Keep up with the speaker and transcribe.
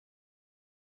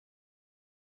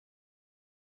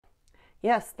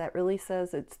Yes, that really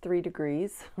says it's 3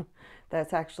 degrees.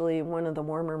 That's actually one of the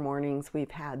warmer mornings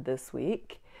we've had this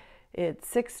week. It's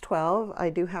 6:12. I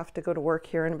do have to go to work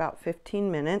here in about 15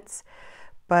 minutes,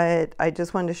 but I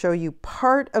just wanted to show you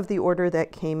part of the order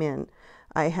that came in.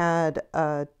 I had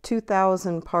a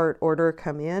 2,000 part order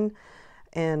come in,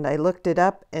 and I looked it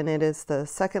up, and it is the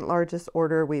second largest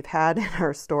order we've had in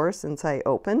our store since I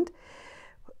opened.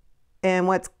 And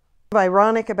what's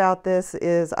ironic about this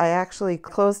is I actually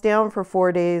closed down for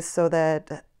 4 days so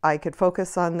that I could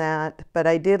focus on that, but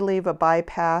I did leave a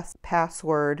bypass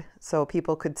password so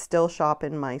people could still shop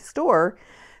in my store,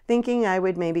 thinking I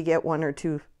would maybe get 1 or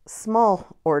 2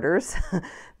 small orders.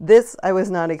 This I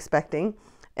was not expecting.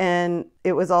 And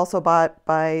it was also bought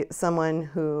by someone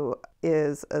who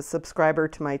is a subscriber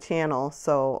to my channel,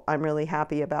 so I'm really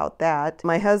happy about that.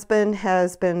 My husband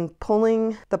has been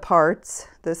pulling the parts.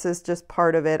 This is just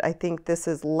part of it. I think this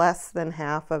is less than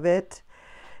half of it,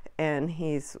 and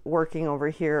he's working over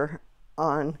here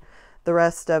on the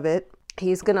rest of it.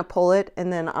 He's gonna pull it,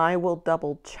 and then I will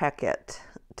double check it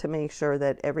to make sure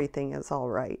that everything is all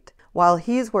right. While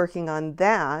he's working on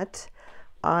that,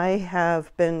 I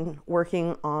have been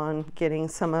working on getting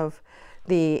some of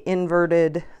the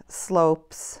inverted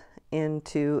slopes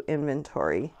into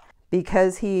inventory.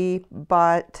 Because he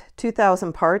bought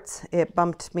 2,000 parts, it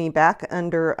bumped me back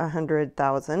under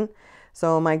 100,000.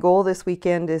 So my goal this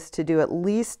weekend is to do at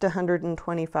least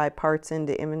 125 parts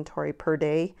into inventory per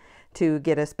day to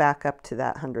get us back up to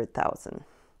that 100,000.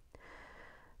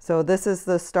 So this is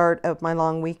the start of my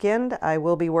long weekend. I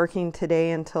will be working today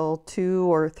until 2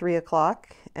 or 3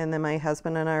 o'clock, and then my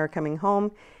husband and I are coming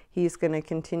home. He's going to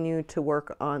continue to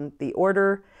work on the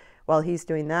order. While he's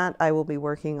doing that, I will be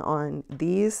working on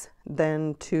these.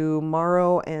 Then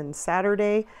tomorrow and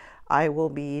Saturday, I will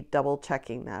be double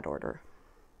checking that order.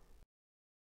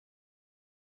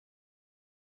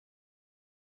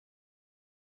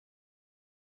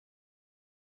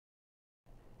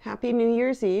 Happy New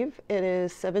Year's Eve. It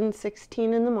is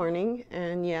 7:16 in the morning,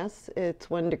 and yes, it's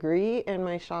 1 degree and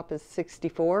my shop is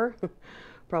 64.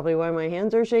 Probably why my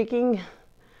hands are shaking.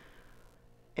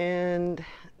 And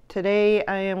today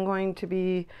I am going to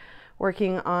be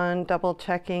working on double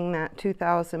checking that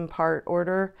 2,000 part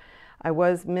order. I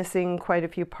was missing quite a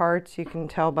few parts. You can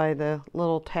tell by the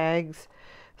little tags.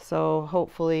 So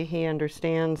hopefully he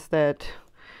understands that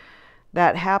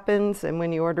that happens, and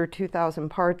when you order 2,000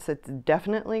 parts, it's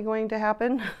definitely going to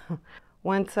happen.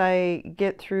 Once I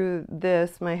get through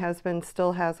this, my husband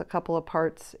still has a couple of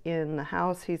parts in the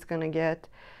house he's going to get,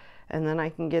 and then I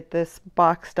can get this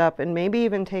boxed up and maybe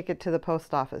even take it to the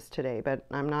post office today, but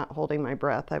I'm not holding my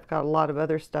breath. I've got a lot of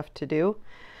other stuff to do.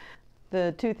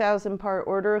 The 2,000 part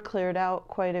order cleared out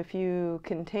quite a few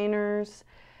containers,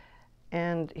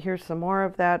 and here's some more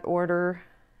of that order.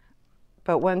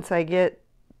 But once I get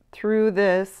through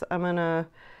this, I'm gonna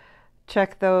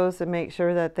check those and make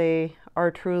sure that they are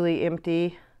truly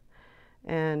empty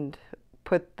and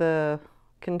put the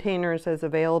containers as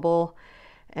available.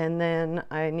 And then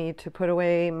I need to put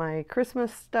away my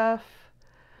Christmas stuff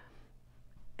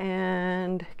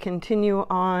and continue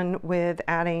on with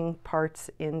adding parts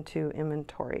into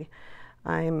inventory.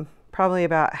 I'm probably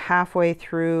about halfway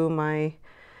through my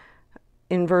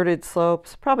inverted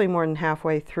slopes, probably more than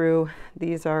halfway through.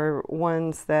 These are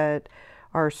ones that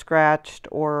are scratched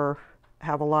or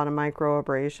have a lot of micro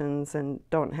abrasions and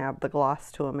don't have the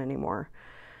gloss to them anymore.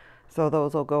 So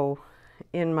those will go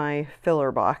in my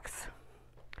filler box.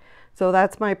 So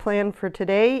that's my plan for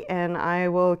today, and I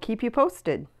will keep you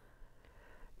posted.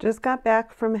 Just got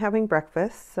back from having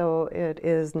breakfast, so it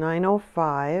is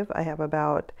 9:05. I have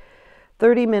about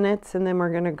 30 minutes and then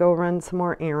we're gonna go run some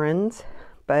more errands.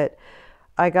 But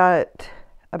I got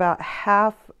about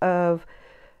half of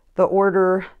the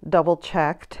order double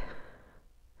checked,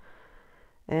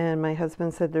 and my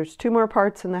husband said there's 2 more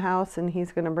parts in the house and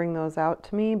he's going to bring those out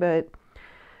to me, but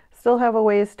still have a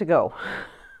ways to go.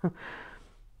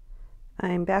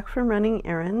 I'm back from running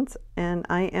errands, and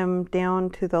I am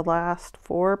down to the last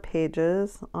 4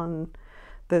 pages on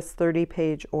this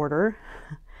 30-page order.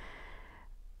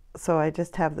 So I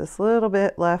just have this little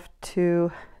bit left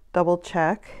to double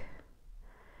check.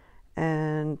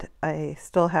 And I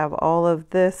still have all of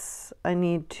this I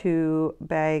need to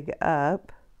bag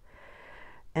up,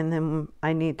 and then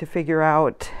I need to figure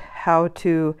out how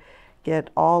to get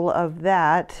all of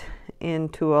that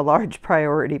into a large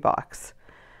priority box.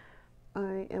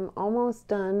 I am almost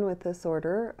done with this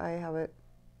order. I have it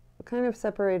kind of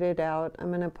separated out. I'm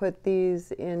going to put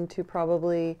these into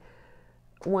probably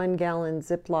 1-gallon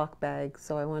Ziploc bags,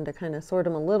 so I wanted to kind of sort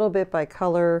them a little bit by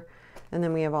color. And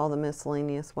then we have all the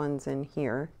miscellaneous ones in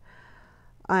here.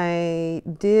 I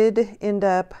did end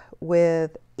up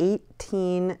with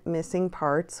 18 missing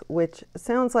parts, which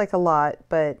sounds like a lot,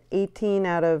 but 18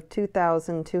 out of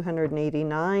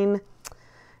 2,289,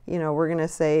 you know, we're going to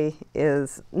say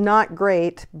is not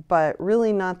great, but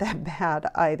really not that bad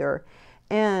either.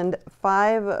 And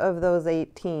 5 of those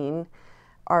 18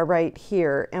 are right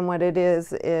here. And what it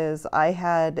is I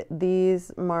had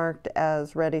these marked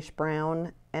as reddish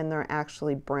brown, and they're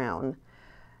actually brown.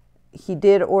 He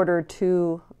did order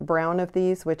 2 brown of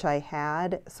these, which I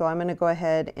had, so I'm going to go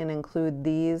ahead and include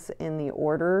these in the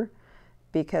order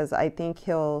because I think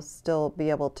he'll still be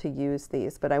able to use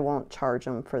these, but I won't charge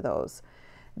him for those.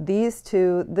 These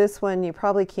 2, this one you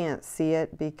probably can't see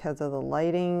it because of the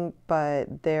lighting,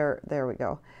 but there we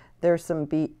go. There's some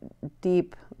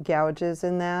deep gouges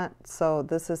in that, so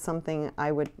this is something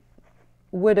I would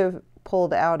have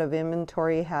pulled out of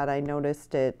inventory had I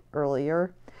noticed it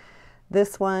earlier.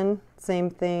 This one, same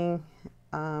thing,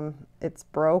 it's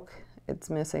broke. It's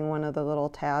missing one of the little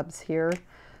tabs here.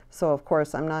 So of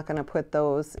course I'm not going to put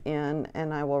those in,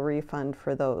 and I will refund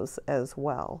for those as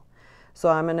well. So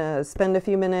I'm going to spend a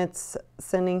few minutes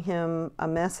sending him a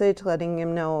message, letting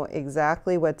him know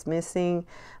exactly what's missing.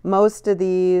 Most of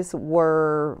these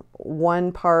were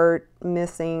 1 part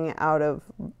missing out of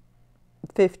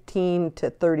 15 to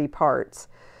 30 parts.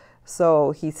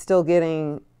 So he's still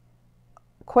getting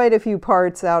quite a few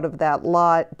parts out of that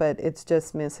lot, but it's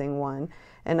just missing 1.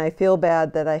 And I feel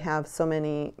bad that I have so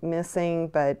many missing,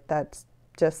 but that's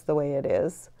just the way it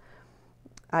is.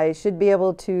 I should be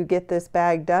able to get this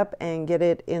bagged up and get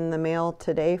it in the mail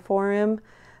today for him.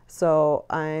 So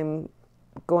I'm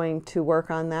going to work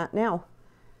on that now.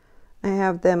 I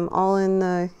have them all in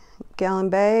the gallon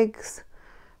bags.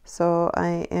 So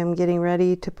I am getting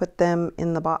ready to put them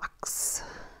in the box.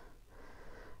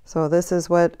 So this is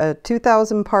what a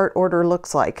 2,000 part order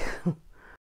looks like.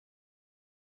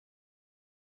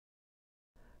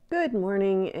 Good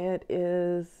morning. It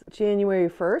is January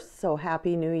 1st, so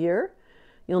Happy New Year.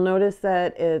 You'll notice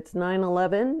that it's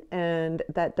 9/11 and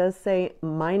that does say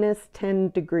minus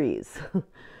 10 degrees.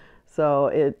 So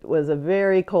it was a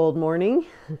very cold morning.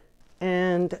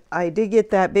 And I did get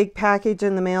that big package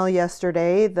in the mail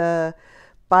yesterday. The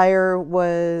buyer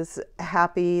was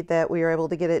happy that we were able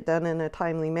to get it done in a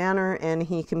timely manner, and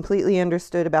he completely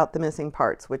understood about the missing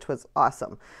parts, which was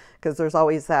awesome, because there's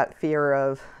always that fear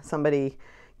of somebody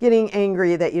getting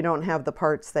angry that you don't have the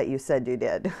parts that you said you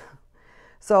did.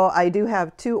 So I do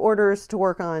have 2 orders to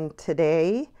work on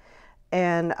today,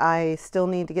 and I still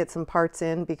need to get some parts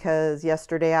in because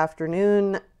yesterday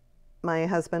afternoon my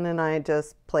husband and I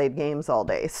just played games all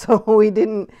day, so we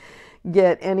didn't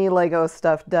get any Lego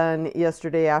stuff done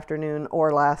yesterday afternoon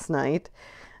or last night.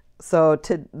 So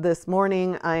this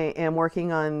morning I am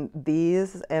working on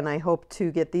these, and I hope to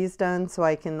get these done so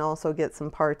I can also get some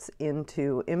parts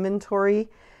into inventory.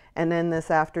 And then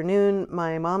this afternoon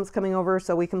my mom's coming over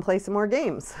so we can play some more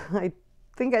games. I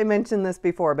think I mentioned this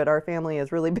before, but our family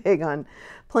is really big on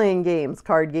playing games,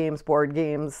 card games, board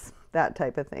games, that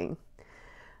type of thing.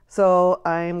 So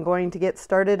I'm going to get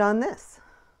started on this.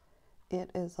 It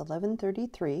is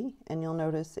 11:33, and you'll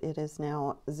notice it is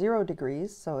now 0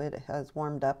 degrees, so it has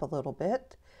warmed up a little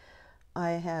bit.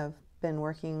 I have been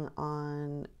working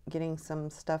on getting some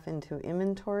stuff into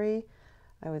inventory.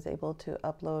 I was able to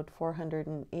upload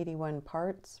 481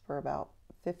 parts for about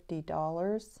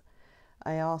 $50.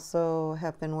 I also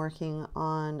have been working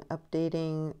on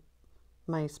updating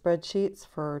my spreadsheets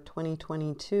for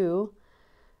 2022,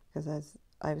 because as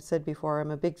I've said before, I'm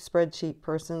a big spreadsheet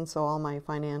person, so all my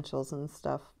financials and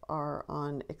stuff are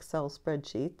on Excel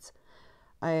spreadsheets.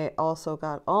 I also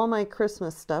got all my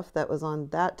Christmas stuff that was on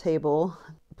that table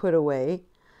put away.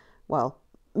 Well,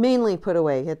 mainly put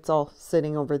away. It's all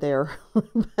sitting over there,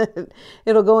 but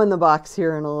it'll go in the box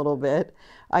here in a little bit.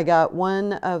 I got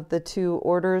 1 of the 2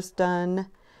 orders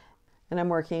done, and I'm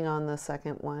working on the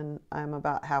second one. I'm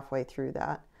about halfway through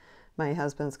that. My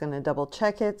husband's going to double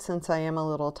check it since I am a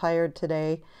little tired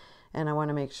today, and I want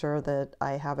to make sure that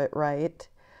I have it right.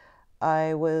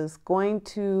 I was going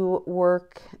to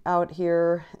work out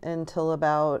here until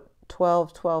about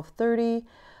 12:30,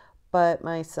 but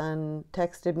my son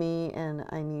texted me and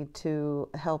I need to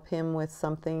help him with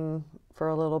something for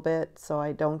a little bit, so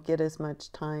I don't get as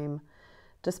much time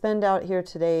to spend out here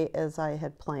today as I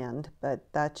had planned,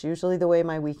 but that's usually the way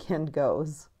my weekend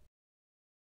goes.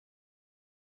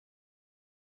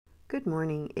 Good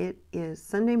morning. It is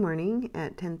Sunday morning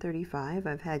at 10:35.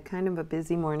 I've had kind of a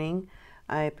busy morning.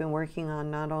 I've been working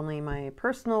on not only my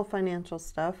personal financial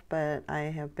stuff, but I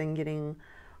have been getting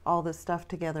all the stuff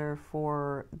together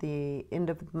for the end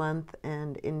of the month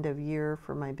and end of year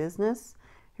for my business.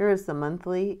 Here is the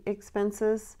monthly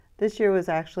expenses. This year was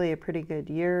actually a pretty good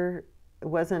year. It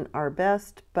wasn't our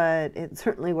best, but it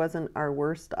certainly wasn't our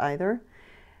worst either.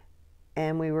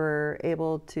 And we were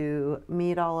able to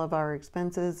meet all of our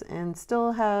expenses and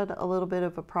still had a little bit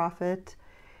of a profit.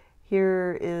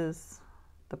 Here is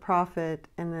the profit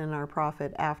and then our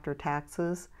profit after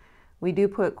taxes. We do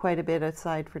put quite a bit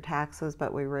aside for taxes,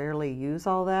 but we rarely use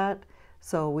all that.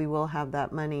 So we will have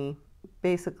that money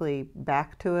basically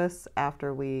back to us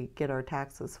after we get our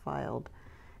taxes filed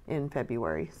in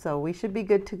February. So we should be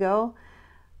good to go.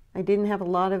 I didn't have a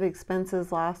lot of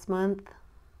expenses last month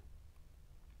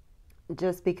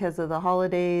just because of the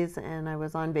holidays, and I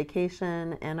was on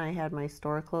vacation and I had my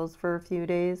store closed for a few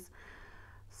days.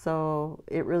 So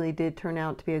it really did turn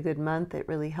out to be a good month. It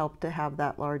really helped to have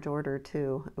that large order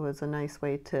too. It was a nice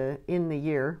way to end the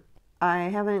year. I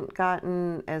haven't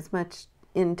gotten as much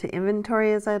into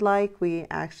inventory as I'd like. We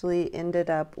actually ended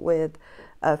up with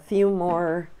a few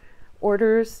more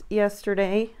orders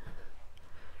yesterday.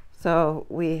 So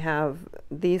we have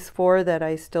these 4 that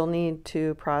I still need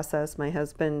to process. My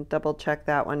husband double checked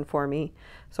that one for me.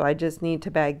 So I just need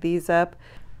to bag these up.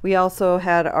 We also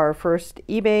had our first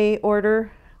eBay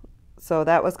order. So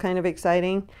that was kind of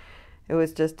exciting. It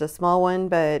was just a small one,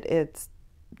 but it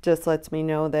just lets me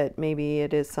know that maybe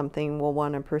it is something we'll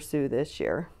want to pursue this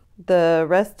year. The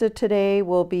rest of today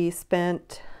will be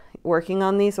spent working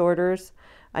on these orders.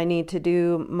 I need to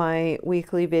do my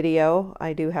weekly video.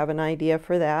 I do have an idea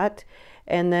for that.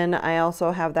 And then I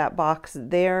also have that box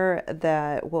there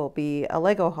that will be a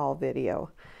Lego haul video.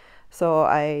 So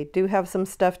I do have some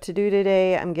stuff to do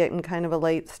today. I'm getting kind of a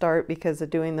late start because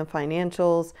of doing the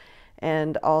financials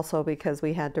and also because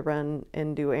we had to run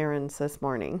and do errands this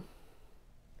morning.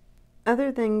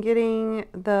 Other than getting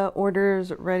the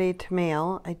orders ready to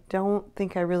mail, I don't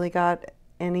think I really got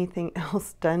anything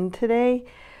else done today,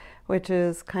 which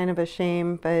is kind of a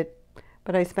shame, but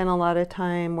I spent a lot of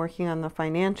time working on the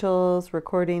financials,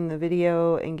 recording the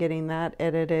video, and getting that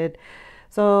edited.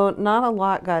 So not a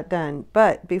lot got done.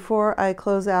 But before I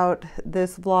close out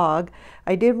this vlog,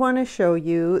 I did want to show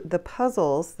you the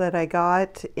puzzles that I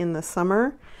got in the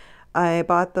summer. I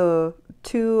bought the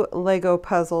 2 Lego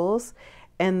puzzles,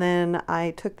 and then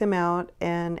I took them out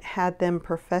and had them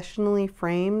professionally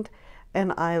framed.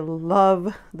 And I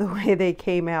love the way they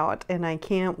came out, and I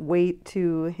can't wait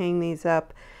to hang these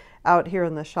up out here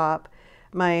in the shop.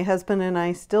 My husband and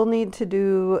I still need to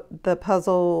do the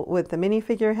puzzle with the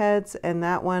minifigure heads, and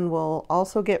that one will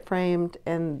also get framed,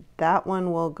 and that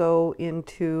one will go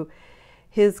into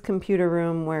his computer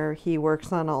room where he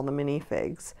works on all the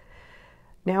minifigs.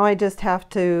 Now I just have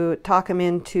to talk him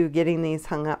into getting these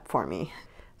hung up for me.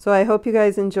 So I hope you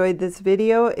guys enjoyed this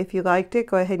video. If you liked it,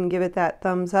 go ahead and give it that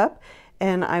thumbs up,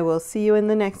 and I will see you in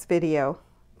the next video.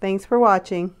 Thanks for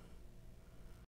watching.